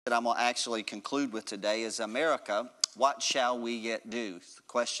That I'm going to actually conclude with today is America, what shall we yet do?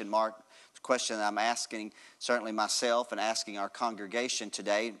 Question mark, the question that I'm asking certainly myself and asking our congregation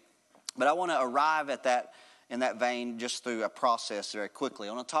today. But I want to arrive at that in that vein just through a process very quickly.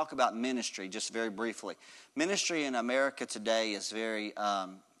 I want to talk about ministry just very briefly. Ministry in America today is very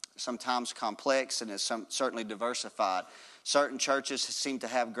sometimes complex and is certainly diversified. Certain churches seem to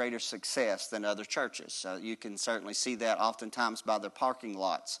have greater success than other churches. You can certainly see that oftentimes by their parking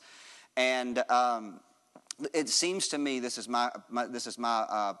lots. And it seems to me, this is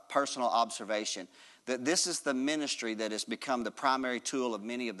my personal observation, that this is the ministry that has become the primary tool of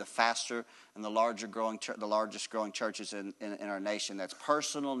many of the faster and the largest growing churches in our nation. That's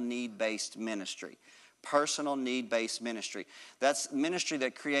personal need-based ministry. Personal need-based ministry. That's ministry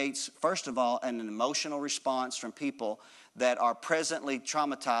that creates, first of all, an emotional response from people that are presently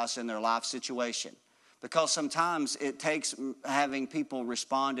traumatized in their life situation. Because sometimes it takes having people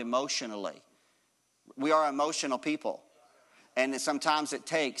respond emotionally. We are emotional people. And sometimes it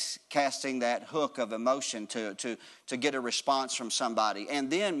takes casting that hook of emotion to get a response from somebody.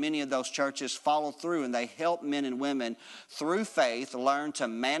 And then many of those churches follow through and they help men and women through faith learn to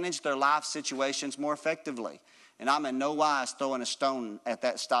manage their life situations more effectively. And I'm in no wise throwing a stone at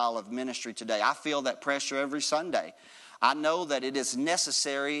that style of ministry today. I feel that pressure every Sunday. I know that it is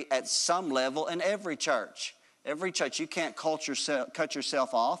necessary at some level in every church. Every church, you can't cut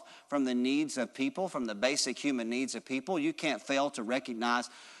yourself off from the needs of people, from the basic human needs of people. You can't fail to recognize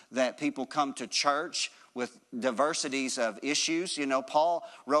that people come to church with diversities of issues. You know, Paul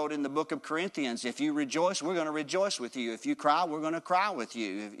wrote in the book of Corinthians, if you rejoice, we're going to rejoice with you. If you cry, we're going to cry with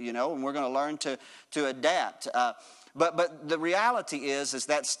you, you know, and we're going to learn to adapt. But the reality is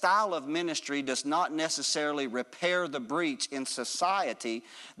that style of ministry does not necessarily repair the breach in society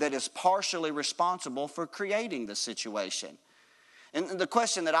that is partially responsible for creating the situation. And the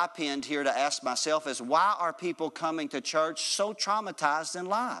question that I penned here to ask myself is, why are people coming to church so traumatized in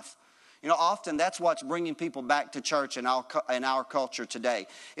life? You know, often that's what's bringing people back to church in our culture today,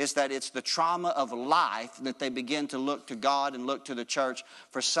 is that it's the trauma of life that they begin to look to God and look to the church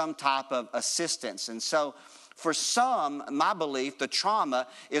for some type of assistance. And so, for some, my belief, the trauma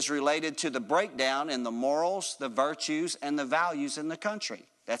is related to the breakdown in the morals, the virtues, and the values in the country.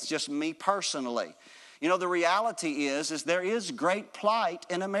 That's just me personally. You know, the reality is there is great plight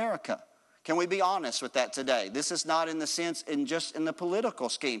in America. Can we be honest with that today? This is not in the sense just in the political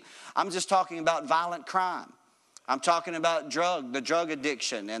scheme. I'm just talking about violent crime. I'm talking about the drug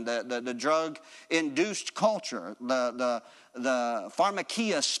addiction and the drug-induced culture, the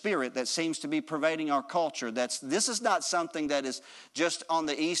pharmakia spirit that seems to be pervading our culture. This is not something that is just on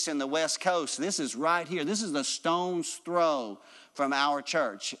the east and the west coast. This is right here. This is a stone's throw from our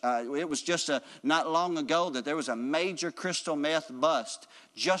church. It was just not long ago that there was a major crystal meth bust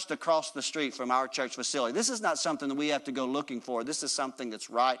just across the street from our church facility. This is not something that we have to go looking for. This is something that's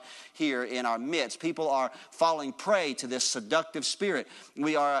right here in our midst. People are falling prey to this seductive spirit.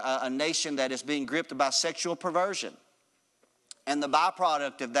 We are a nation that is being gripped by sexual perversion. And the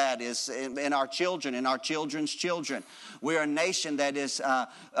byproduct of that is in our children and our children's children. We're a nation that is,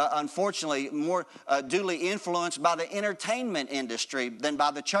 unfortunately, more duly influenced by the entertainment industry than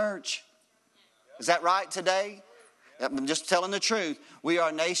by the church. Is that right today? I'm just telling the truth. We are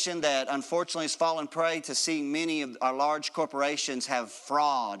a nation that, unfortunately, has fallen prey to seeing many of our large corporations have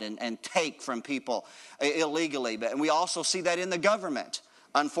fraud and take from people illegally. And we also see that in the government.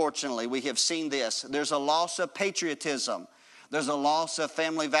 Unfortunately, we have seen this. There's a loss of patriotism. There's a loss of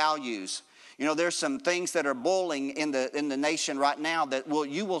family values. You know, there's some things that are boiling in the nation right now that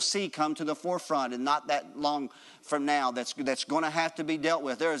you will see come to the forefront, and not that long from now that's going to have to be dealt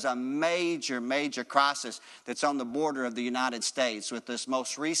with. There is a major crisis that's on the border of the United States with this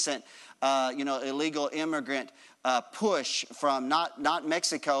most recent illegal immigrant push from not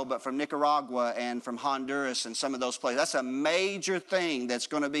Mexico, but from Nicaragua and from Honduras and some of those places. That's a major thing that's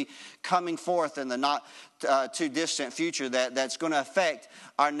going to be coming forth in the not too distant future that's going to affect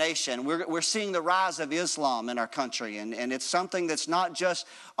our nation. We're seeing the rise of Islam in our country, and it's something that's not just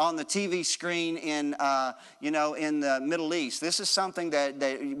on the TV screen in the Middle East. This is something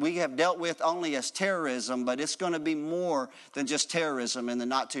that we have dealt with only as terrorism, but it's going to be more than just terrorism in the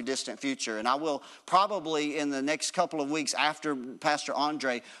not too distant future. And I will probably in the next couple of weeks after Pastor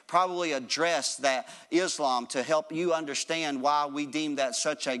Andre probably address that Islam to help you understand why we deem that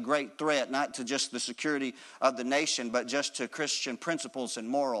such a great threat, not to just the security of the nation, but just to Christian principles and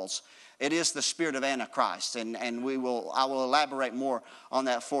morals. It is the spirit of Antichrist, and I will elaborate more on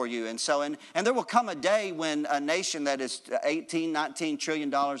that for you. And so, and there will come a day when a nation that is $18-19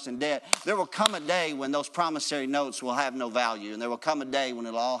 trillion in debt, there will come a day when those promissory notes will have no value, and there will come a day when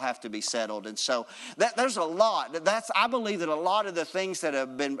it'll all have to be settled. And so there's a lot. I believe that a lot of the things that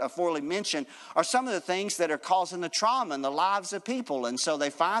have been before mentioned are some of the things that are causing the trauma in the lives of people. And so they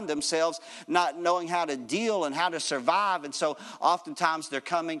find themselves not knowing how to deal and how to survive. And so oftentimes they're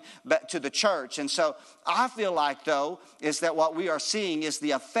coming back to the church. And so I feel like, though, is that what we are seeing is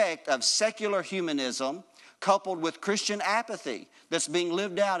the effect of secular humanism coupled with Christian apathy that's being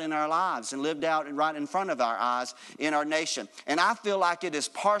lived out in our lives and lived out right in front of our eyes in our nation. And I feel like it is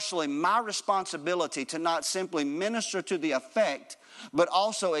partially my responsibility to not simply minister to the effect, but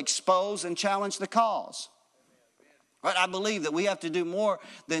also expose and challenge the cause. Right? I believe that we have to do more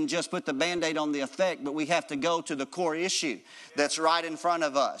than just put the Band-Aid on the effect, but we have to go to the core issue that's right in front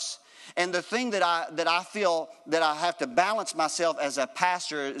of us. And the thing that I feel that I have to balance myself as a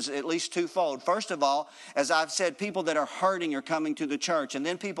pastor is at least twofold. First of all, as I've said, people that are hurting are coming to the church. And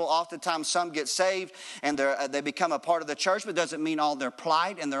then people oftentimes, some get saved and they become a part of the church, but it doesn't mean all their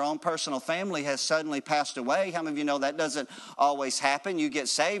plight and their own personal family has suddenly passed away. How many of you know that doesn't always happen? You get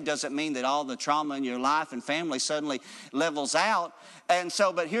saved doesn't mean that all the trauma in your life and family suddenly levels out. And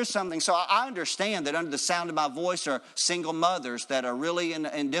so, but here's something. So I understand that under the sound of my voice are single mothers that are really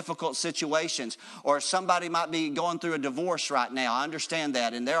in difficult situations, or somebody might be going through a divorce right now. I understand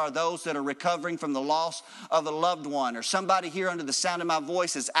that. And there are those that are recovering from the loss of a loved one, or somebody here under the sound of my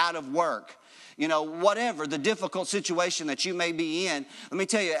voice is out of work. You know, whatever the difficult situation that you may be in, let me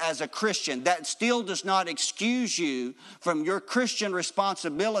tell you, as a Christian, that still does not excuse you from your Christian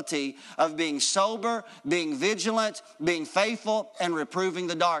responsibility of being sober, being vigilant, being faithful, and reproving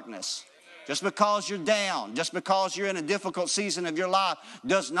the darkness. Just because you're down, just because you're in a difficult season of your life,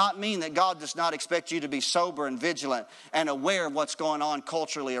 does not mean that God does not expect you to be sober and vigilant and aware of what's going on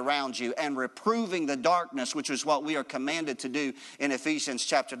culturally around you and reproving the darkness, which is what we are commanded to do in Ephesians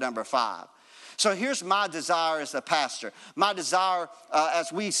chapter number 5. So here's my desire as a pastor. My desire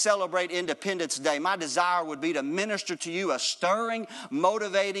as we celebrate Independence Day, my desire would be to minister to you a stirring,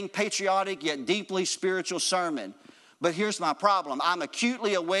 motivating, patriotic, yet deeply spiritual sermon. But here's my problem. I'm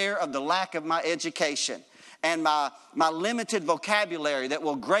acutely aware of the lack of my education and my limited vocabulary that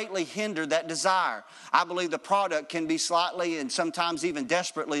will greatly hinder that desire. I believe the product can be slightly and sometimes even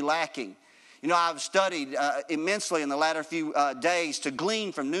desperately lacking. You know, I've studied immensely in the latter few days to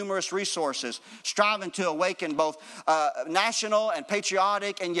glean from numerous resources, striving to awaken both national and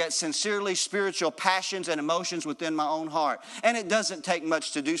patriotic and yet sincerely spiritual passions and emotions within my own heart. And it doesn't take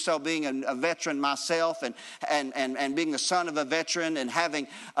much to do so, being a veteran myself and being the son of a veteran and having,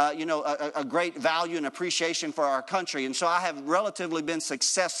 a great value and appreciation for our country. And so I have relatively been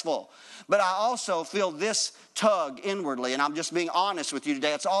successful. But I also feel this tug inwardly, and I'm just being honest with you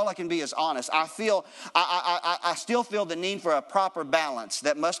today. That's all I can be, is honest. I still feel the need for a proper balance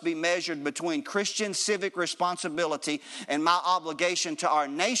that must be measured between Christian civic responsibility and my obligation to our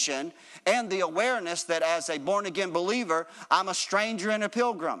nation, and the awareness that as a born-again believer, I'm a stranger and a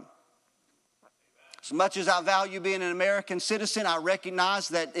pilgrim. As much as I value being an American citizen, I recognize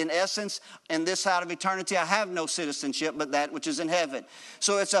that in essence, in this side of eternity, I have no citizenship but that which is in heaven.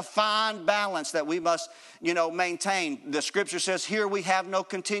 So it's a fine balance that we must, maintain. The Scripture says, here we have no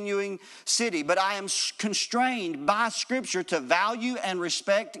continuing city. But I am constrained by Scripture to value and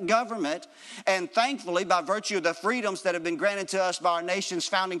respect government. And thankfully, by virtue of the freedoms that have been granted to us by our nation's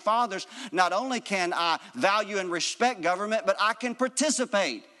founding fathers, not only can I value and respect government, but I can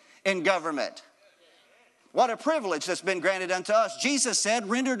participate in government. What a privilege that's been granted unto us. Jesus said,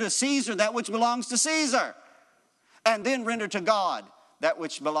 render to Caesar that which belongs to Caesar, and then render to God that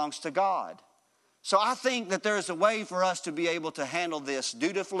which belongs to God. So I think that there is a way for us to be able to handle this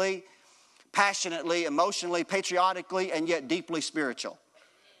dutifully, passionately, emotionally, patriotically, and yet deeply spiritual.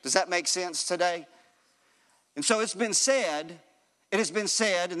 Does that make sense today? And so it has been said,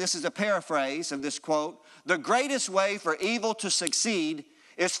 and this is a paraphrase of this quote, the greatest way for evil to succeed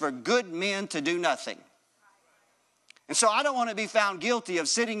is for good men to do nothing. And so I don't want to be found guilty of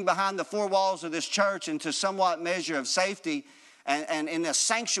sitting behind the four walls of this church into somewhat measure of safety and in a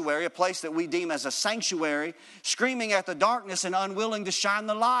sanctuary, a place that we deem as a sanctuary, screaming at the darkness and unwilling to shine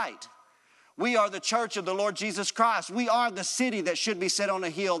the light. We are the church of the Lord Jesus Christ. We are the city that should be set on a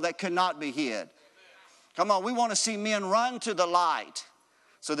hill that could not be hid. Come on, we want to see men run to the light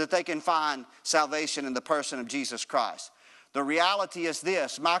so that they can find salvation in the person of Jesus Christ. The reality is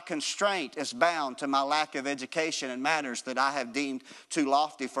this: my constraint is bound to my lack of education in matters that I have deemed too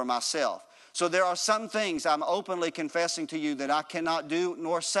lofty for myself. So there are some things I'm openly confessing to you that I cannot do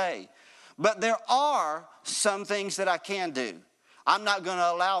nor say. But there are some things that I can do. I'm not going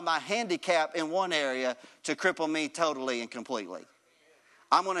to allow my handicap in one area to cripple me totally and completely.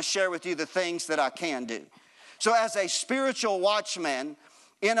 I'm going to share with you the things that I can do. So as a spiritual watchman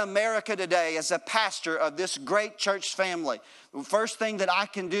in America today, as a pastor of this great church family, the first thing that I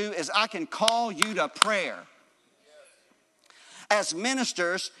can do is I can call you to prayer. As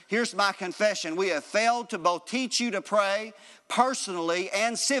ministers, here's my confession. We have failed to both teach you to pray personally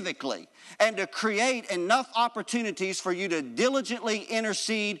and civically, and to create enough opportunities for you to diligently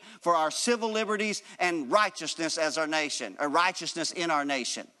intercede for our civil liberties and righteousness as our nation, or righteousness in our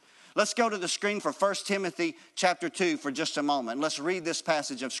nation. Let's go to the screen for 1 Timothy chapter 2 for just a moment. Let's read this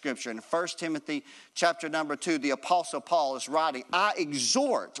passage of Scripture. In 1 Timothy chapter number 2, the Apostle Paul is writing, I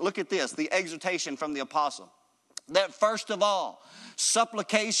exhort, look at this, the exhortation from the Apostle, that first of all,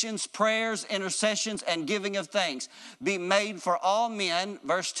 supplications, prayers, intercessions, and giving of thanks be made for all men,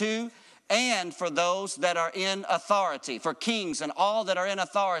 verse 2, and for those that are in authority, for kings and all that are in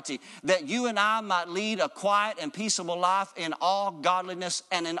authority, that you and I might lead a quiet and peaceable life in all godliness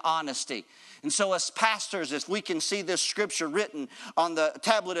and in honesty. And so as pastors, if we can see this scripture written on the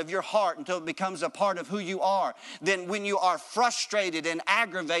tablet of your heart until it becomes a part of who you are, then when you are frustrated and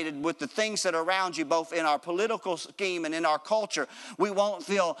aggravated with the things that are around you, both in our political scheme and in our culture, we won't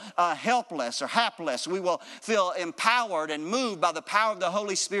feel helpless or hapless. We will feel empowered and moved by the power of the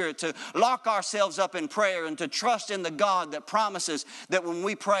Holy Spirit to lock ourselves up in prayer and to trust in the God that promises that when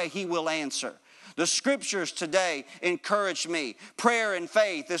we pray, He will answer. The scriptures today encourage me. Prayer and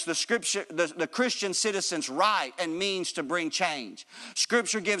faith is the Christian citizen's right and means to bring change.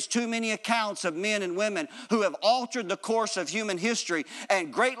 Scripture gives too many accounts of men and women who have altered the course of human history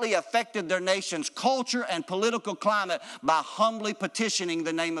and greatly affected their nation's culture and political climate by humbly petitioning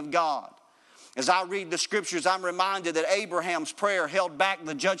the name of God. As I read the scriptures, I'm reminded that Abraham's prayer held back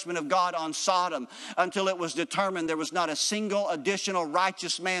the judgment of God on Sodom until it was determined there was not a single additional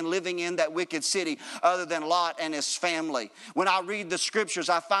righteous man living in that wicked city other than Lot and his family. When I read the scriptures,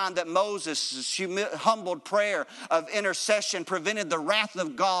 I find that Moses' humbled prayer of intercession prevented the wrath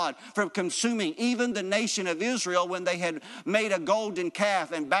of God from consuming even the nation of Israel when they had made a golden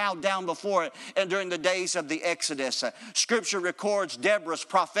calf and bowed down before it and during the days of the Exodus. Scripture records Deborah's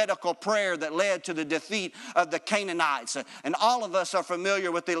prophetical prayer that led to the defeat of the Canaanites. And all of us are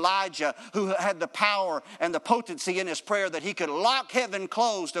familiar with Elijah, who had the power and the potency in his prayer that he could lock heaven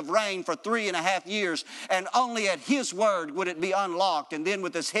closed of rain for 3.5 years, and only at his word would it be unlocked. And then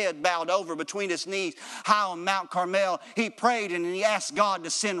with his head bowed over between his knees high on Mount Carmel, he prayed and he asked God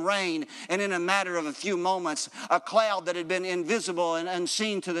to send rain. And in a matter of a few moments, a cloud that had been invisible and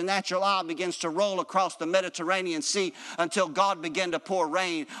unseen to the natural eye begins to roll across the Mediterranean Sea until God began to pour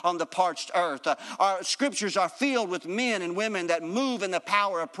rain on the parched earth. Our scriptures are filled with men and women that move in the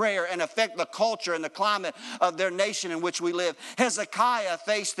power of prayer and affect the culture and the climate of their nation in which we live. Hezekiah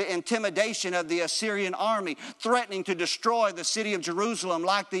faced the intimidation of the Assyrian army, threatening to destroy the city of Jerusalem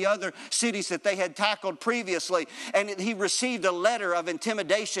like the other cities that they had tackled previously. And he received a letter of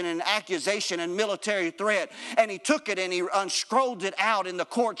intimidation and accusation and military threat. And he took it and he unscrolled it out in the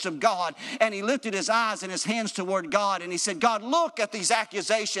courts of God. And he lifted his eyes and his hands toward God. And he said, God, look at these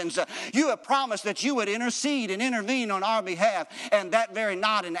accusations. You have promised that you would intercede and intervene on our behalf. And that very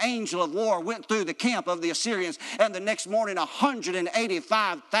night, an angel of war went through the camp of the Assyrians. And the next morning,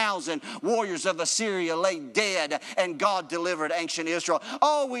 185,000 warriors of Assyria lay dead. And God delivered ancient Israel.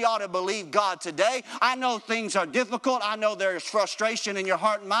 Oh, we ought to believe God today. I know things are difficult. I know there's frustration in your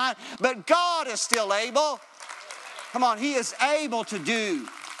heart and mind. But God is still able. Come on, He is able to do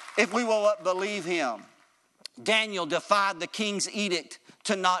if we will believe Him. Daniel defied the king's edict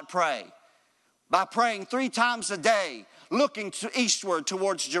to not pray by praying 3 times a day, looking eastward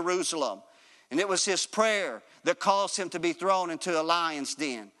towards Jerusalem. And it was his prayer that caused him to be thrown into a lion's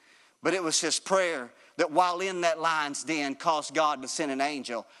den. But it was his prayer that while in that lion's den caused God to send an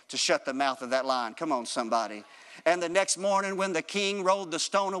angel to shut the mouth of that lion. Come on, somebody. And the next morning when the king rolled the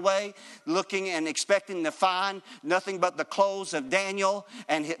stone away, looking and expecting to find nothing but the clothes of Daniel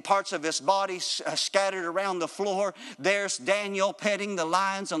and parts of his body scattered around the floor, there's Daniel petting the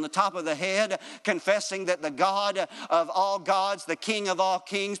lions on the top of the head, confessing that the God of all gods, the King of all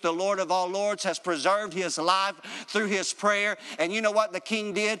kings, the Lord of all lords has preserved his life through his prayer. And you know what the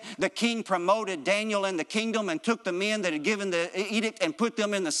king did? The king promoted Daniel in the kingdom and took the men that had given the edict and put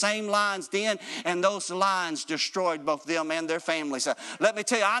them in the same lion's den, and those lions destroyed both them and their families. Let me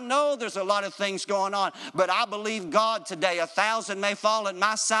tell you, I know there's a lot of things going on, but I believe God today. 1,000 may fall at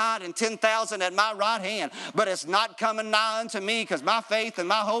my side and 10,000 at my right hand, but it's not coming nigh unto me, because my faith and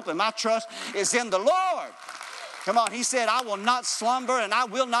my hope and my trust is in the Lord. Come on, he said, I will not slumber and I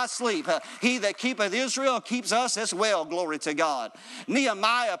will not sleep. He that keepeth Israel keeps us as well, glory to God.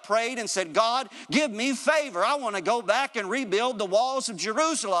 Nehemiah prayed and said, God, give me favor. I want to go back and rebuild the walls of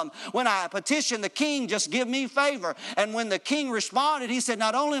Jerusalem. When I petitioned the king, just give me favor. And when the king responded, he said,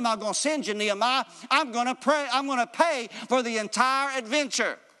 not only am I going to send you, Nehemiah, I'm going to pay for the entire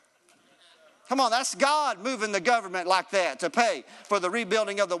adventure. Come on, that's God moving the government like that to pay for the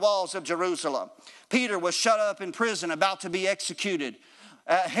rebuilding of the walls of Jerusalem. Peter was shut up in prison, about to be executed.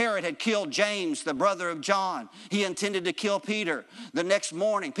 Herod had killed James, the brother of John. He intended to kill Peter. The next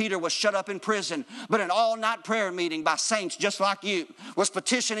morning, Peter was shut up in prison, but an all-night prayer meeting by saints just like you was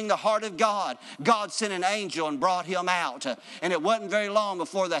petitioning the heart of God. God sent an angel and brought him out. And it wasn't very long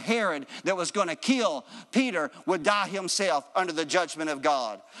before the Herod that was going to kill Peter would die himself under the judgment of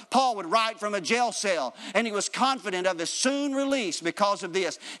God. Paul would write from a jail cell, and he was confident of his soon release because of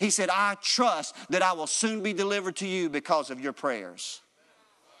this. He said, I trust that I will soon be delivered to you because of your prayers.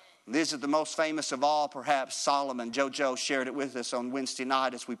 This is the most famous of all, perhaps, Solomon. JoJo shared it with us on Wednesday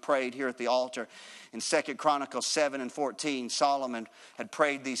night as we prayed here at the altar. In 2 Chronicles 7 and 14, Solomon had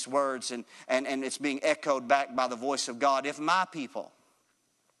prayed these words, and it's being echoed back by the voice of God. If my people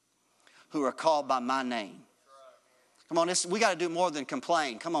who are called by my name. Come on, we got to do more than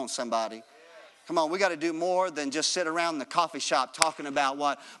complain. Come on, somebody. Come on, we got to do more than just sit around the coffee shop talking about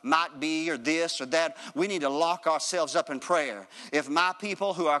what might be or this or that. We need to lock ourselves up in prayer. If my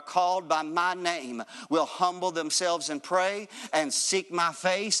people who are called by my name will humble themselves and pray and seek my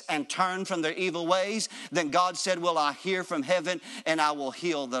face and turn from their evil ways, then God said, will I hear from heaven and I will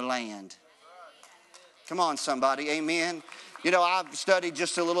heal the land. Come on, somebody. Amen. You know, I've studied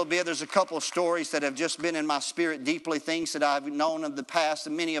just a little bit. There's a couple of stories that have just been in my spirit deeply, things that I've known of the past,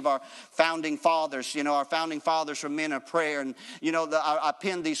 and many of our founding fathers. You know, our founding fathers were men of prayer. And, you know, I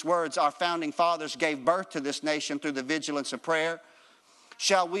penned these words, our founding fathers gave birth to this nation through the vigilance of prayer.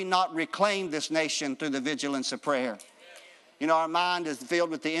 Shall we not reclaim this nation through the vigilance of prayer? You know, our mind is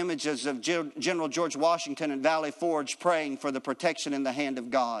filled with the images of General George Washington and Valley Forge praying for the protection in the hand of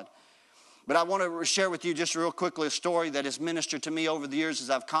God. But I want to share with you just real quickly a story that has ministered to me over the years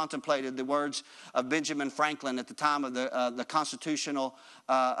as I've contemplated the words of Benjamin Franklin at the time of the constitutional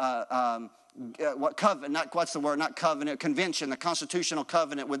convention, the constitutional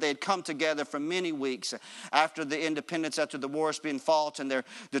covenant, where they had come together for many weeks after the independence, after the wars being fought, and they're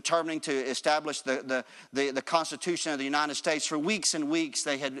determining to establish the Constitution of the United States. For weeks and weeks,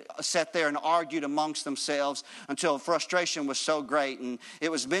 they had sat there and argued amongst themselves until frustration was so great. And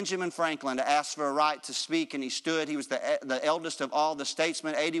it was Benjamin Franklin to ask for a right to speak, and he stood. He was the eldest of all the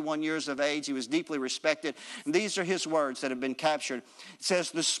statesmen, 81 years of age. He was deeply respected. And these are his words that have been captured. It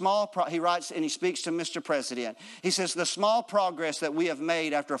says, he writes, and he speaks to Mr. President. He says, the small progress that we have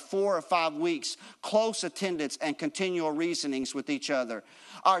made after 4 or 5 weeks, close attendance and continual reasonings with each other,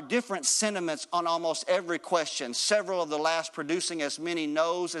 our different sentiments on almost every question, several of the last producing as many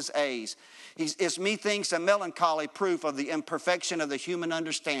no's as A's, is methinks a melancholy proof of the imperfection of the human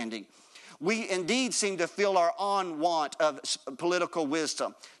understanding. We indeed seem to feel our own want of political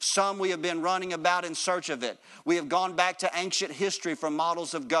wisdom. Some we have been running about in search of it. We have gone back to ancient history for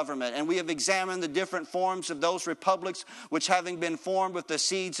models of government, and we have examined the different forms of those republics which, having been formed with the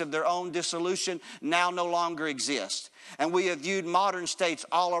seeds of their own dissolution, now no longer exist. And we have viewed modern states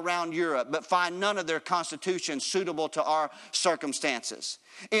all around Europe, but find none of their constitutions suitable to our circumstances.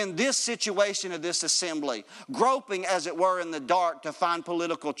 In this situation of this assembly, groping as it were in the dark to find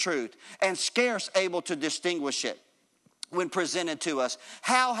political truth, and scarce able to distinguish it when presented to us,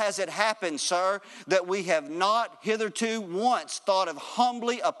 how has it happened, sir, that we have not hitherto once thought of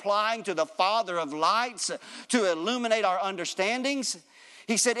humbly applying to the Father of lights to illuminate our understandings?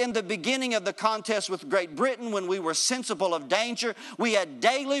 He said, in the beginning of the contest with Great Britain, when we were sensible of danger, we had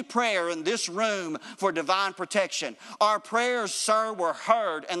daily prayer in this room for divine protection. Our prayers, sir, were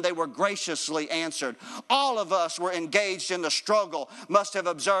heard, and they were graciously answered. All of us were engaged in the struggle, must have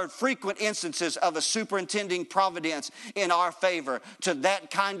observed frequent instances of a superintending providence in our favor. To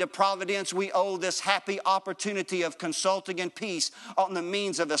that kind of providence, we owe this happy opportunity of consulting in peace on the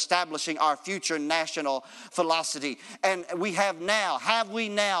means of establishing our future national philosophy. And we have we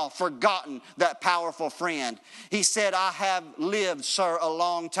now forgotten that powerful friend? He said, I have lived, sir, a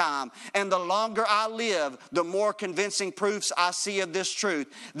long time. And the longer I live, the more convincing proofs I see of this truth,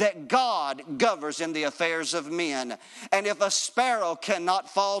 that God governs in the affairs of men. And if a sparrow cannot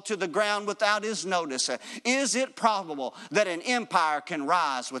fall to the ground without his notice, is it probable that an empire can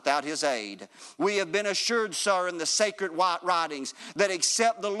rise without his aid? We have been assured, sir, in the sacred writings, that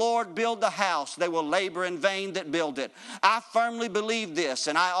except the Lord build the house, they will labor in vain that build it. I firmly believe this,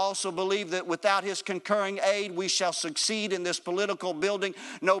 and I also believe that without his concurring aid, we shall succeed in this political building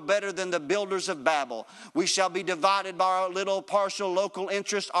no better than the builders of Babel. We shall be divided by our little partial local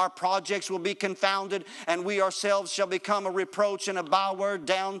interests. Our projects will be confounded, and we ourselves shall become a reproach and a byword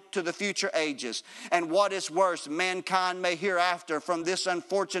down to the future ages. And what is worse, mankind may hereafter, from this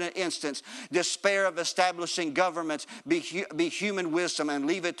unfortunate instance, despair of establishing governments, be human wisdom, and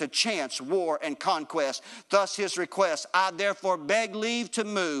leave it to chance, war, and conquest. Thus his request, I therefore beg leave to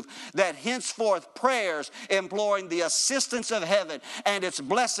move that henceforth prayers imploring the assistance of heaven and its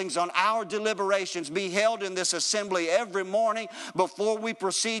blessings on our deliberations be held in this assembly every morning before we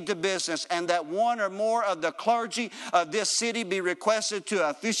proceed to business, and that one or more of the clergy of this city be requested to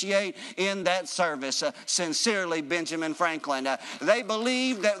officiate in that service. Sincerely, Benjamin Franklin. They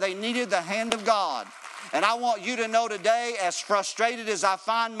believed that they needed the hand of God. And I want you to know today, as frustrated as I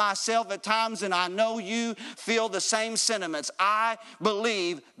find myself at times, and I know you feel the same sentiments, I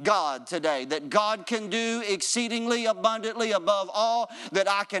believe God today, that God can do exceedingly abundantly above all that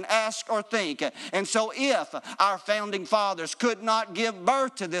I can ask or think. And so if our founding fathers could not give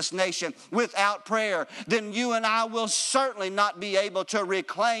birth to this nation without prayer, then you and I will certainly not be able to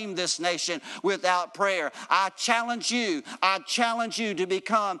reclaim this nation without prayer. I challenge you to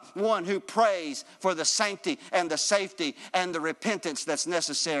become one who prays for the sanctity and the safety and the repentance that's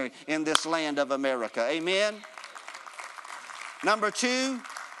necessary in this land of America. Amen? Number 2,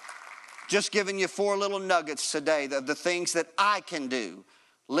 just giving you 4 little nuggets today of the things that I can do,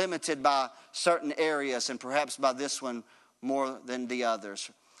 limited by certain areas and perhaps by this one more than the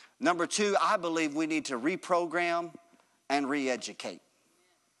others. Number 2, I believe we need to reprogram and re-educate.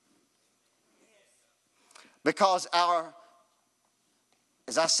 Because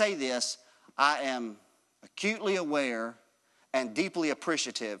as I say this, I am acutely aware and deeply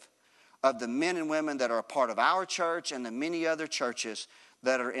appreciative of the men and women that are a part of our church and the many other churches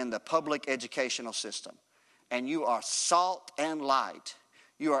that are in the public educational system. And you are salt and light.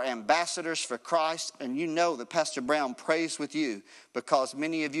 You are ambassadors for Christ, and you know that Pastor Brown prays with you because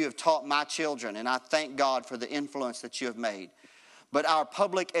many of you have taught my children, and I thank God for the influence that you have made. But our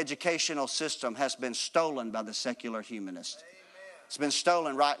public educational system has been stolen by the secular humanist. It's been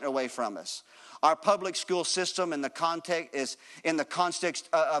stolen right away from us. Our public school system in the context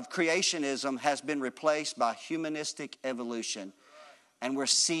of creationism has been replaced by humanistic evolution. And we're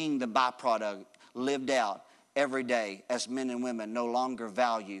seeing the byproduct lived out every day as men and women no longer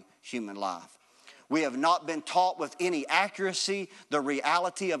value human life. We have not been taught with any accuracy the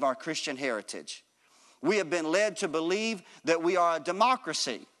reality of our Christian heritage. We have been led to believe that we are a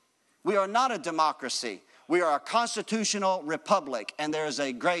democracy. We are not a democracy. We are a constitutional republic, and there is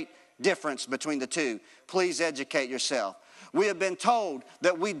a great difference between the two. Please educate yourself. We have been told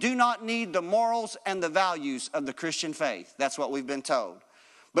that we do not need the morals and the values of the Christian faith. That's what we've been told.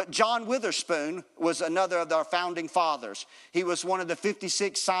 But John Witherspoon was another of our founding fathers. He was one of the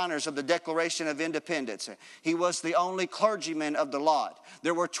 56 signers of the Declaration of Independence. He was the only clergyman of the lot.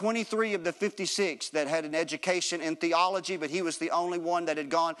 There were 23 of the 56 that had an education in theology, but he was the only one that had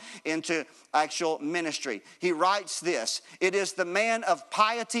gone into actual ministry. He writes this, "It is the man of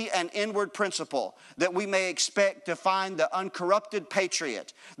piety and inward principle that we may expect to find the uncorrupted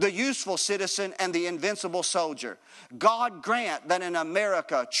patriot, the useful citizen, and the invincible soldier. God grant that in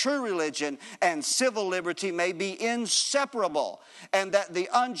America true religion and civil liberty may be inseparable, and that the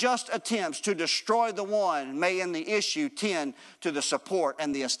unjust attempts to destroy the one may in the issue tend to the support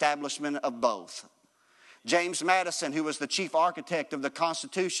and the establishment of both." James Madison, who was the chief architect of the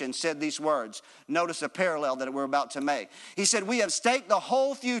Constitution, said these words. Notice a parallel that we're about to make. He said, "We have staked the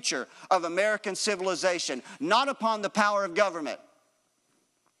whole future of American civilization not upon the power of government."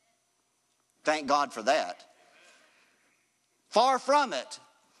 Thank God for that. Far from it.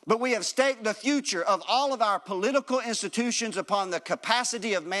 But we have staked the future of all of our political institutions upon the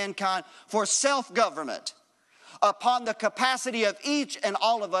capacity of mankind for self-government, upon the capacity of each and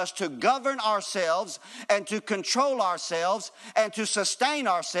all of us to govern ourselves and to control ourselves and to sustain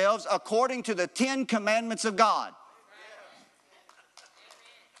ourselves according to the 10 commandments of God.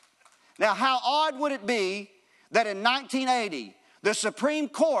 Now, how odd would it be that in 1980, the Supreme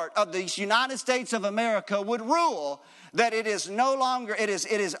Court of the United States of America would rule that it is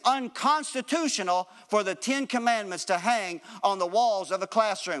unconstitutional for the 10 commandments to hang on the walls of a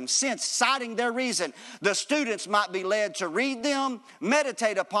classroom, since, citing their reason, the students might be led to read them,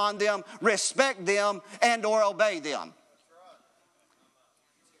 meditate upon them, respect them, and or obey them.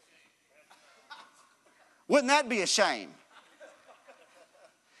 Wouldn't that be a shame?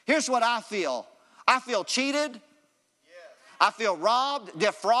 Here's what I feel. I feel cheated. I feel robbed,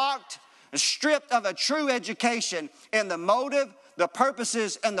 defrocked, stripped of a true education in the motive, the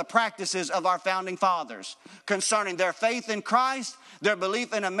purposes and the practices of our founding fathers concerning their faith in Christ, their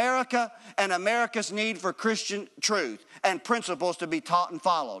belief in America, and America's need for Christian truth and principles to be taught and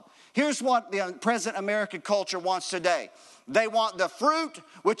followed. Here's what the present American culture wants today. They want the fruit,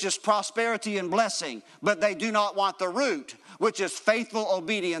 which is prosperity and blessing, but they do not want the root, which is faithful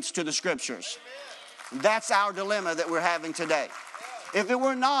obedience to the Scriptures. That's our dilemma that we're having today. If it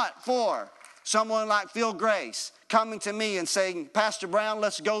were not for someone like Phil Grace coming to me and saying, Pastor Brown,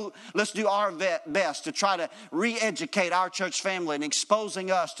 let's do our best to try to re-educate our church family and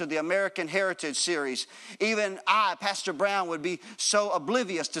exposing us to the American Heritage series. Even I, Pastor Brown, would be so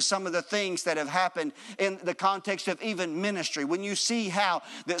oblivious to some of the things that have happened in the context of even ministry. When you see how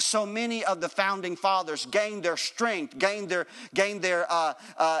that so many of the founding fathers gained their strength, gained their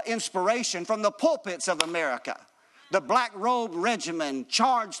inspiration from the pulpits of America. The Black Robe Regiment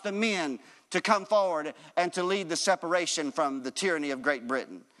charged the men to come forward and to lead the separation from the tyranny of Great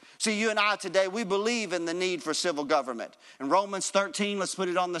Britain. See, you and I today, we believe in the need for civil government. In Romans 13, let's put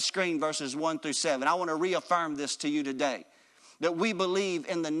it on the screen, verses 1 through 7. I want to reaffirm this to you today, that we believe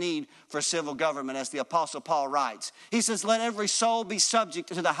in the need for civil government, as the Apostle Paul writes. He says, let every soul be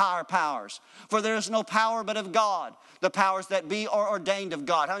subject to the higher powers, for there is no power but of God. The powers that be are ordained of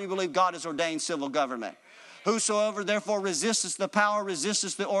God. How many believe God has ordained civil government? Whosoever therefore resisteth the power,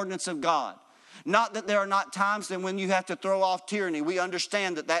 resisteth the ordinance of God. Not that there are not times when you have to throw off tyranny. We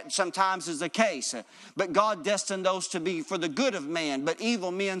understand that sometimes is the case. But God destined those to be for the good of man. But evil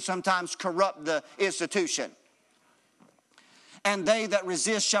men sometimes corrupt the institution. And they that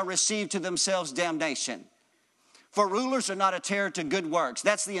resist shall receive to themselves damnation. For rulers are not a terror to good works.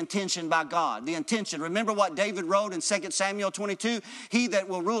 That's the intention by God. The intention. Remember what David wrote in 2 Samuel 22? He that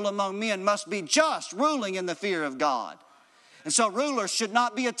will rule among men must be just, ruling in the fear of God. And so rulers should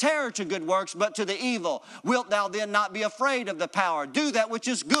not be a terror to good works, but to the evil. Wilt thou then not be afraid of the power? Do that which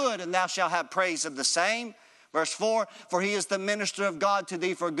is good, and thou shalt have praise of the same. Verse 4, for he is the minister of God to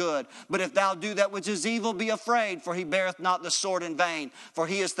thee for good. But if thou do that which is evil, be afraid, for he beareth not the sword in vain. For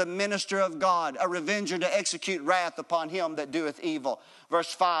he is the minister of God, a revenger to execute wrath upon him that doeth evil.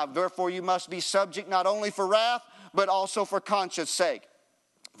 Verse 5, therefore you must be subject not only for wrath, but also for conscience sake.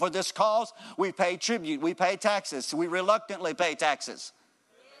 For this cause we pay tribute, we pay taxes, we reluctantly pay taxes.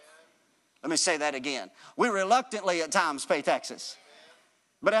 Let me say that again. We reluctantly at times pay taxes.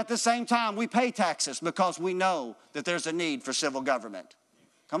 But at the same time, we pay taxes because we know that there's a need for civil government.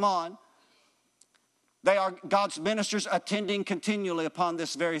 Come on. They are God's ministers attending continually upon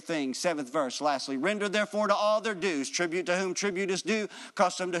this very thing. 7th verse, lastly. Render therefore to all their dues, tribute to whom tribute is due,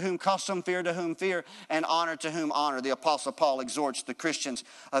 custom to whom custom, fear to whom fear, and honor to whom honor. The Apostle Paul exhorts the Christians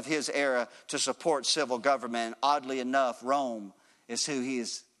of his era to support civil government. Oddly enough, Rome is who he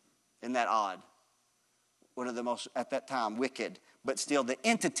is in that odd. One of the most, at that time, wicked. But still the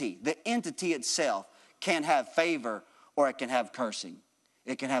entity itself can have favor or it can have cursing.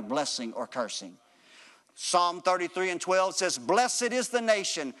 It can have blessing or cursing. Psalm 33:12 says, blessed is the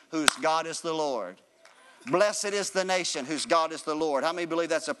nation whose God is the Lord. Blessed is the nation whose God is the Lord. How many believe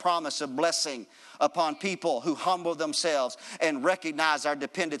that's a promise of blessing upon people who humble themselves and recognize our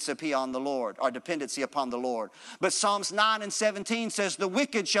dependency upon the Lord, our dependency upon the Lord? But Psalms 9:17 says, the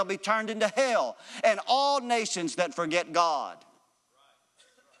wicked shall be turned into hell, and all nations that forget God.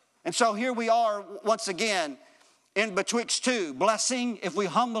 And so here we are once again in betwixt two. Blessing if we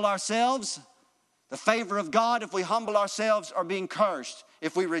humble ourselves. The favor of God if we humble ourselves, or being cursed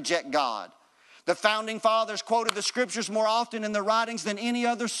if we reject God. The founding fathers quoted the scriptures more often in their writings than any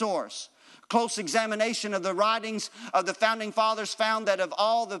other source. Close examination of the writings of the founding fathers found that of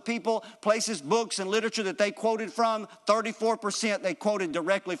all the people, places, books, and literature that they quoted from, 34% they quoted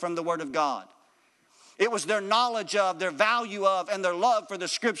directly from the Word of God. It was their knowledge of, their value of, and their love for the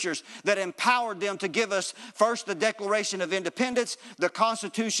Scriptures that empowered them to give us first the Declaration of Independence, the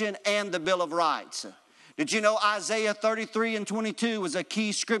Constitution, and the Bill of Rights. Did you know Isaiah 33:22 was a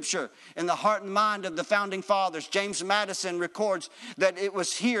key scripture in the heart and mind of the founding fathers? James Madison records that it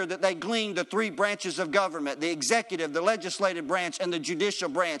was here that they gleaned the three branches of government, the executive, the legislative branch, and the judicial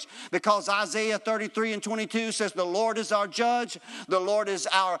branch. Because Isaiah 33:22 says, the Lord is our judge, the Lord is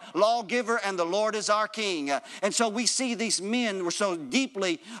our lawgiver, and the Lord is our king. And so we see these men were so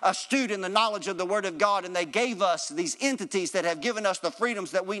deeply astute in the knowledge of the Word of God, and they gave us these entities that have given us the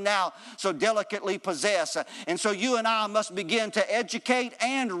freedoms that we now so delicately possess. And so you and I must begin to educate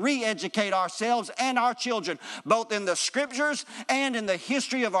and re-educate ourselves and our children, both in the Scriptures and in the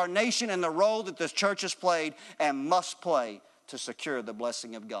history of our nation and the role that the church has played and must play to secure the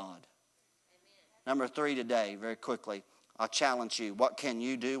blessing of God. Amen. Number 3 today, very quickly, I'll challenge you. What can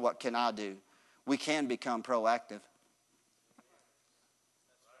you do? What can I do? We can become proactive.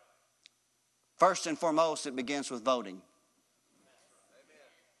 First and foremost, it begins with voting.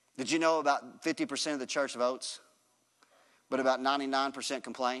 Did you know about 50% of the church votes, but about 99%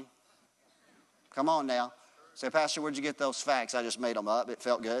 complain? Come on now. Say, Pastor, where'd you get those facts? I just made them up. It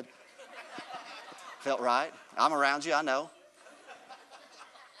felt good. Felt right. I'm around you, I know.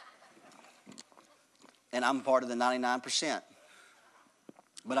 And I'm part of the 99%.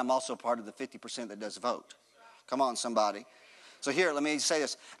 But I'm also part of the 50% that does vote. Come on, somebody. So here, let me say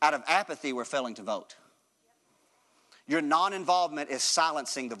this. Out of apathy, we're failing to vote. Your non-involvement is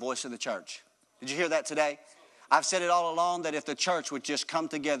silencing the voice of the church. Did you hear that today? I've said it all along that if the church would just come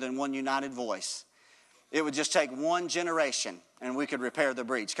together in one united voice, it would just take one generation and we could repair the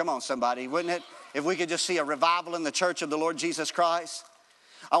breach. Come on, somebody, wouldn't it? If we could just see a revival in the church of the Lord Jesus Christ.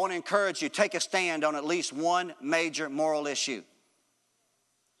 I want to encourage you, take a stand on at least one major moral issue.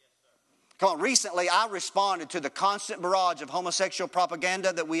 Come on, recently I responded to the constant barrage of homosexual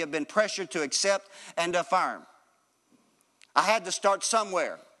propaganda that we have been pressured to accept and affirm. I had to start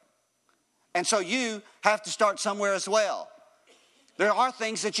somewhere. And so you have to start somewhere as well. There are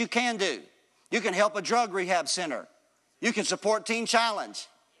things that you can do. You can help a drug rehab center. You can support Teen Challenge.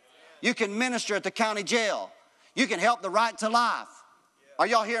 You can minister at the county jail. You can help the Right to Life. Are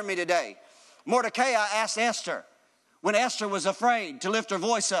y'all hearing me today? Mordecai asked Esther, when Esther was afraid to lift her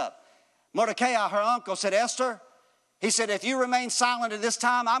voice up. Mordecai, her uncle, said, Esther, he said, if you remain silent at this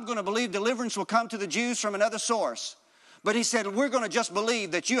time, I'm going to believe deliverance will come to the Jews from another source. But he said, we're going to just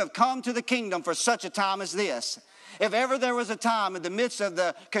believe that you have come to the kingdom for such a time as this. If ever there was a time in the midst of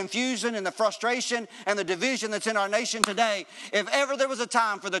the confusion and the frustration and the division that's in our nation today, if ever there was a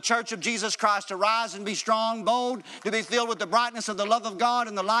time for the church of Jesus Christ to rise and be strong, bold, to be filled with the brightness of the love of God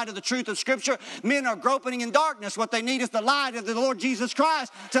and the light of the truth of Scripture, men are groping in darkness. What they need is the light of the Lord Jesus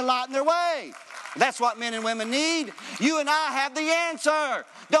Christ to lighten their way. That's what men and women need. You and I have the answer.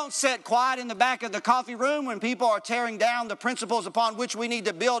 Don't sit quiet in the back of the coffee room when people are tearing down the principles upon which we need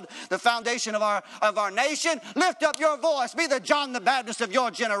to build the foundation of our nation. Lift up your voice. Be the John the Baptist of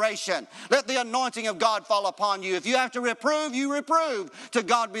your generation. Let the anointing of God fall upon you. If you have to reprove, you reprove. To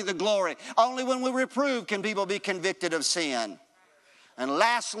God be the glory. Only when we reprove can people be convicted of sin. And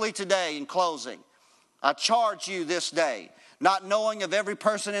lastly today, in closing, I charge you this day, not knowing of every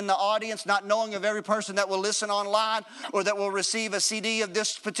person in the audience, not knowing of every person that will listen online or that will receive a CD of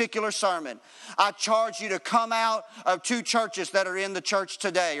this particular sermon. I charge you to come out of two churches that are in the church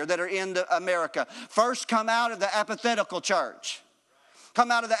today or that are in America. First, come out of the apathetical church. Come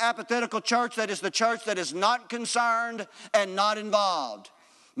out of the apathetical church that is the church that is not concerned and not involved.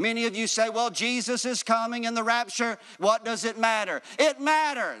 Many of you say, well, Jesus is coming in the rapture. What does it matter? It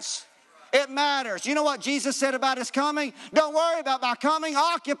matters. It matters. You know what Jesus said about his coming? Don't worry about my coming.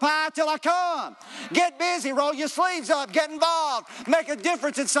 Occupy till I come. Get busy. Roll your sleeves up. Get involved. Make a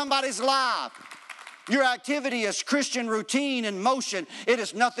difference in somebody's life. Your activity is Christian routine and motion. It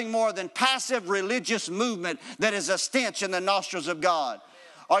is nothing more than passive religious movement that is a stench in the nostrils of God.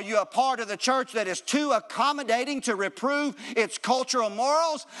 Are you a part of the church that is too accommodating to reprove its cultural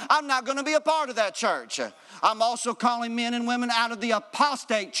morals? I'm not going to be a part of that church. I'm also calling men and women out of the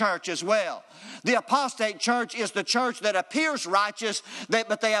apostate church as well. The apostate church is the church that appears righteous,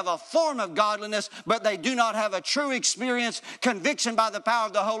 but they have a form of godliness, but they do not have a true experience, conviction by the power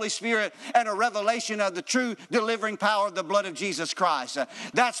of the Holy Spirit, and a revelation of the true delivering power of the blood of Jesus Christ.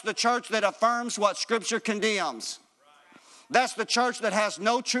 That's the church that affirms what Scripture condemns. That's the church that has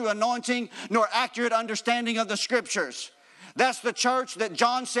no true anointing nor accurate understanding of the Scriptures. That's the church that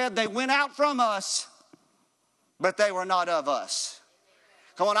John said they went out from us, but they were not of us.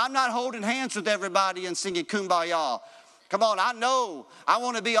 Come on, I'm not holding hands with everybody and singing Kumbaya. Come on, I know I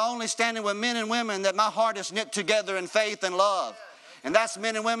want to be only standing with men and women that my heart is knit together in faith and love. And that's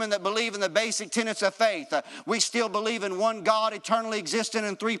men and women that believe in the basic tenets of faith. We still believe in one God eternally existing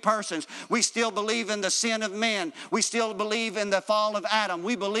in three persons. We still believe in the sin of men. We still believe in the fall of Adam.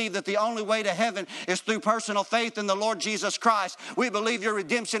 We believe that the only way to heaven is through personal faith in the Lord Jesus Christ. We believe your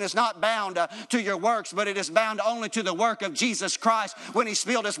redemption is not bound to your works, but it is bound only to the work of Jesus Christ when He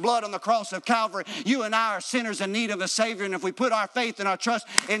spilled His blood on the cross of Calvary. You and I are sinners in need of a Savior, and if we put our faith and our trust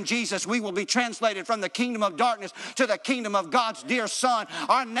in Jesus, we will be translated from the kingdom of darkness to the kingdom of God's dear Son.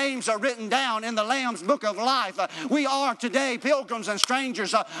 Our names are written down in the Lamb's book of life. We are today pilgrims and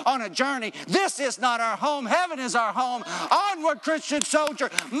strangers on a journey. This is not our home. Heaven is our home. Onward, Christian soldier.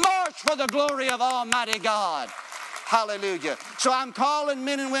 March for the glory of Almighty God. Hallelujah. So I'm calling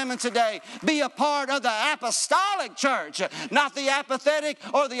men and women today, be a part of the apostolic church. Not the apathetic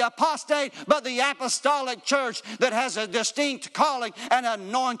or the apostate, but the apostolic church that has a distinct calling and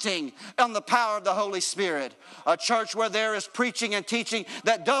anointing on the power of the Holy Spirit. A church where there is preaching and teaching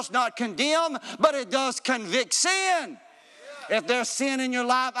that does not condemn, but it does convict sin. If there's sin in your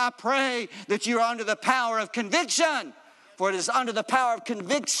life, I pray that you're under the power of conviction. For it is under the power of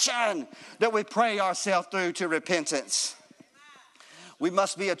conviction that we pray ourselves through to repentance. We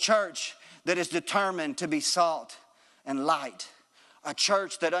must be a church that is determined to be salt and light. A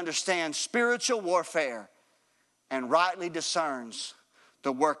church that understands spiritual warfare and rightly discerns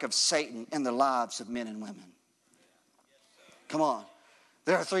the work of Satan in the lives of men and women. Come on.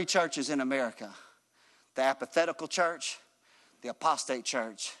 There are 3 churches in America. The apathetical church, the apostate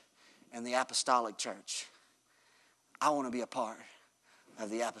church, and the apostolic church. I want to be a part of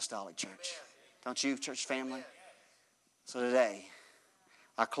the apostolic church. Don't you, church family? So today,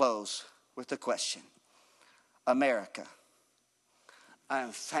 I close with the question. America. I am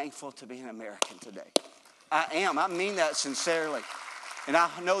thankful to be an American today. I am. I mean that sincerely. And I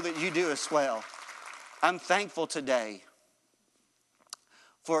know that you do as well. I'm thankful today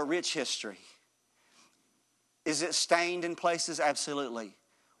for a rich history. Is it stained in places? Absolutely.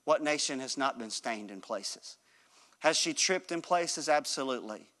 What nation has not been stained in places? Has she tripped in places?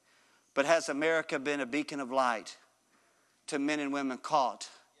 Absolutely. But has America been a beacon of light to men and women caught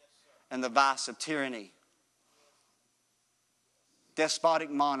in the vice of tyranny?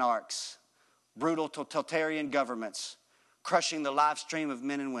 Despotic monarchs, brutal totalitarian governments, crushing the life stream of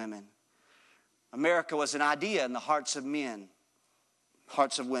men and women. America was an idea in the hearts of men,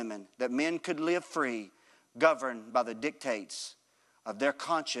 hearts of women, that men could live free, governed by the dictates of their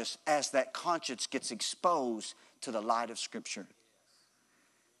conscience as that conscience gets exposed to the light of Scripture.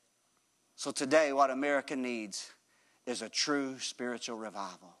 So today what America needs is a true spiritual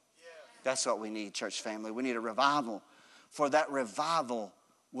revival. That's what we need, church family. We need a revival. For that revival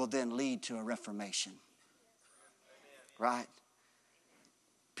will then lead to a reformation. Right?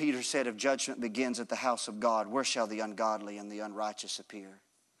 Peter said, if judgment begins at the house of God, where shall the ungodly and the unrighteous appear?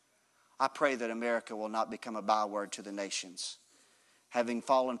 I pray that America will not become a byword to the nations, having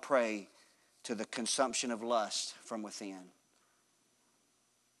fallen prey to the consumption of lust from within.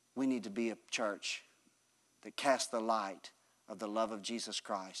 We need to be a church that casts the light of the love of Jesus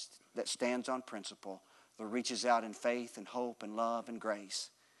Christ, that stands on principle, that reaches out in faith and hope and love and grace,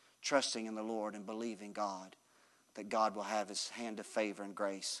 trusting in the Lord and believing God, that God will have His hand of favor and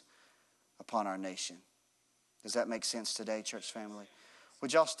grace upon our nation. Does that make sense today, church family?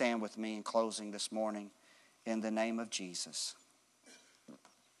 Would y'all stand with me in closing this morning in the name of Jesus?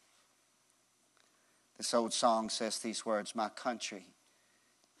 This old song says these words, my country,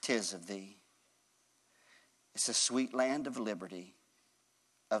 'tis of thee. It's a sweet land of liberty,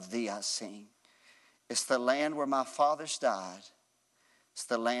 of thee I sing. It's the land where my fathers died. It's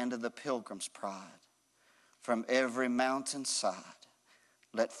the land of the pilgrim's pride. From every mountain side,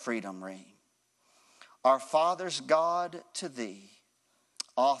 let freedom ring. Our fathers' God, to thee,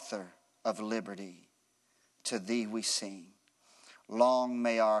 author of liberty, to thee we sing. Long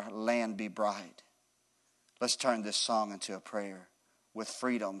may our land be bright. Let's turn this song into a prayer with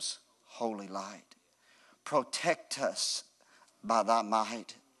freedom's holy light. Protect us by thy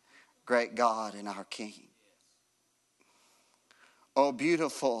might, great God and our King. Oh,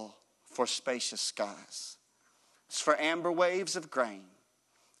 beautiful for spacious skies. It's for amber waves of grain,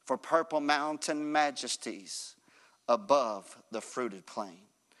 for purple mountain majesties above the fruited plain.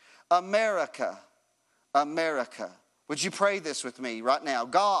 America, America. Would you pray this with me right now?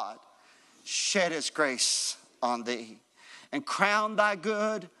 God, shed His grace on thee and crown thy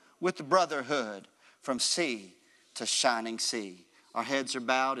good with brotherhood from sea to shining sea. Our heads are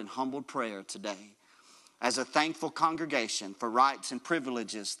bowed in humbled prayer today as a thankful congregation for rights and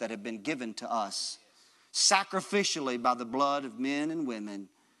privileges that have been given to us sacrificially by the blood of men and women,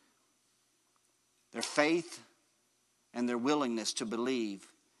 their faith and their willingness to believe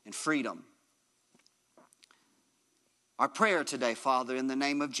in freedom. Our prayer today, Father, in the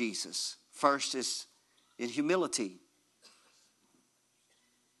name of Jesus, first is in humility.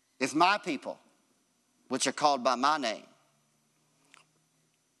 If my people, which are called by my name,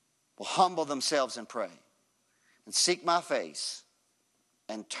 will humble themselves and pray and seek my face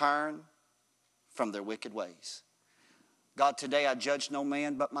and turn from their wicked ways. God, today I judge no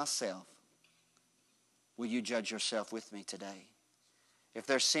man but myself. Will you judge yourself with me today? If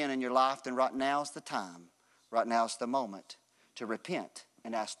there's sin in your life, then right now is the time. Right now is the moment to repent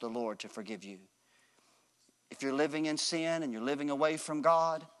and ask the Lord to forgive you. If you're living in sin and you're living away from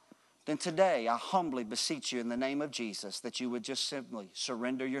God, then today I humbly beseech you in the name of Jesus that you would just simply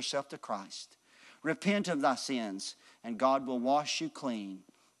surrender yourself to Christ. Repent of thy sins, and God will wash you clean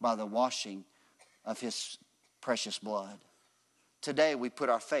by the washing of His precious blood. Today we put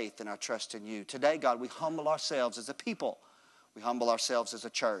our faith and our trust in you. Today, God, we humble ourselves as a people. We humble ourselves as a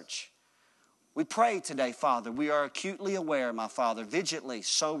church. We pray today, Father. We are acutely aware, my Father, vigilantly,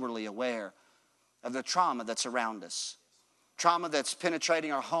 soberly aware of the trauma that's around us. Trauma that's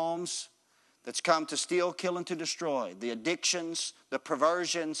penetrating our homes, that's come to steal, kill, and to destroy. The addictions, the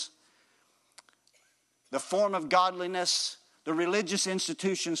perversions, the form of godliness, the religious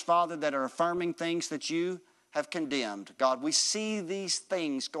institutions, Father, that are affirming things that you have condemned. God, we see these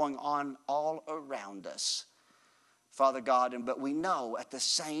things going on all around us, Father God, but we know at the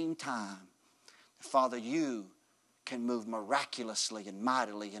same time, Father, you can move miraculously and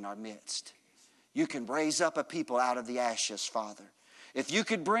mightily in our midst. You can raise up a people out of the ashes, Father. If you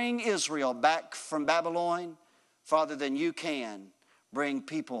could bring Israel back from Babylon, Father, then you can bring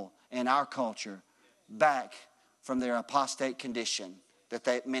people in our culture back from their apostate condition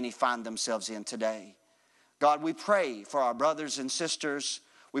that many find themselves in today. God, we pray for our brothers and sisters.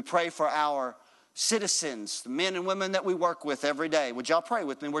 We pray for our citizens, the men and women that we work with every day. Would y'all pray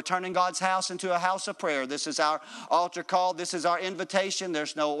with me? We're turning God's house into a house of prayer. This is our altar call. This is our invitation.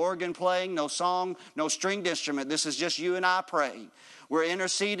 There's no organ playing, no song, no stringed instrument. This is just you and I praying. We're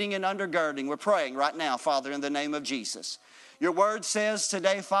interceding and undergirding. We're praying right now, Father, in the name of Jesus. Your word says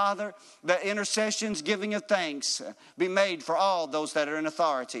today, Father, that intercessions, giving of thanks, be made for all those that are in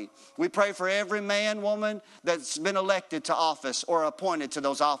authority. We pray for every man, woman that's been elected to office or appointed to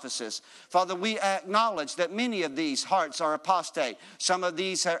those offices. Father, we acknowledge that many of these hearts are apostate. Some of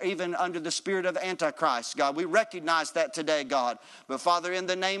these are even under the spirit of Antichrist, God. We recognize that today, God. But Father, in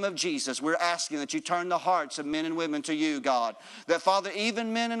the name of Jesus, we're asking that you turn the hearts of men and women to you, God. That Father,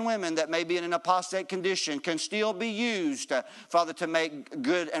 even men and women that may be in an apostate condition can still be used, Father, to make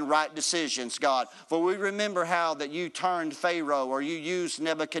good and right decisions, God. For we remember how that you turned Pharaoh or you used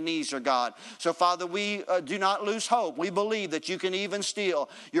Nebuchadnezzar, God. So, Father, we do not lose hope. We believe that you can even still.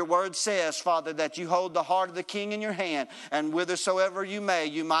 Your word says, Father, that you hold the heart of the king in your hand, and whithersoever you may,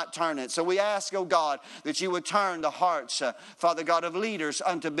 you might turn it. So we ask, oh God, that you would turn the hearts, Father God, of leaders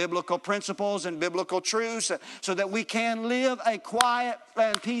unto biblical principles and biblical truths so that we can live a quiet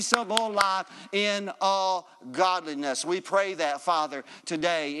and peaceable life in all godliness. We pray that, Father,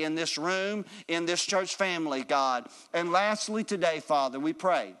 today in this room, in this church family, God. And lastly today, Father, we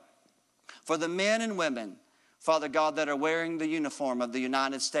pray for the men and women, Father God, that are wearing the uniform of the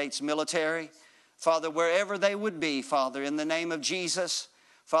United States military. Father, wherever they would be, Father, in the name of Jesus,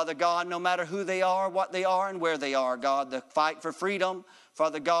 Father God, no matter who they are, what they are, and where they are, God, the fight for freedom,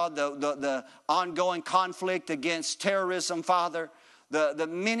 Father God, the ongoing conflict against terrorism, Father, the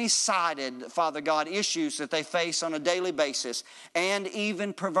many-sided, Father God, issues that they face on a daily basis, and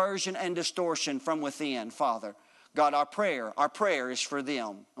even perversion and distortion from within, Father. God, our prayer is for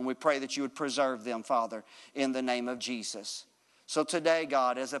them, and we pray that you would preserve them, Father, in the name of Jesus. So today,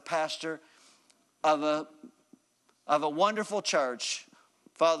 God, as a pastor of a wonderful church,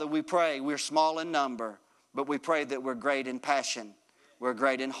 Father, we pray we're small in number, but we pray that we're great in passion, we're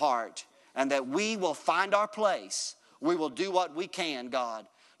great in heart, and that we will find our place. We will do what we can, God.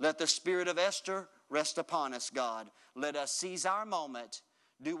 Let the spirit of Esther rest upon us, God. Let us seize our moment,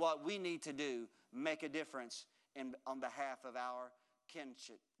 do what we need to do, make a difference on behalf of our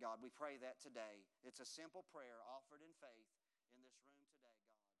kinship, God. We pray that today. It's a simple prayer offered in faith in this room today,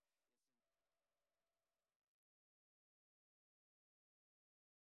 God.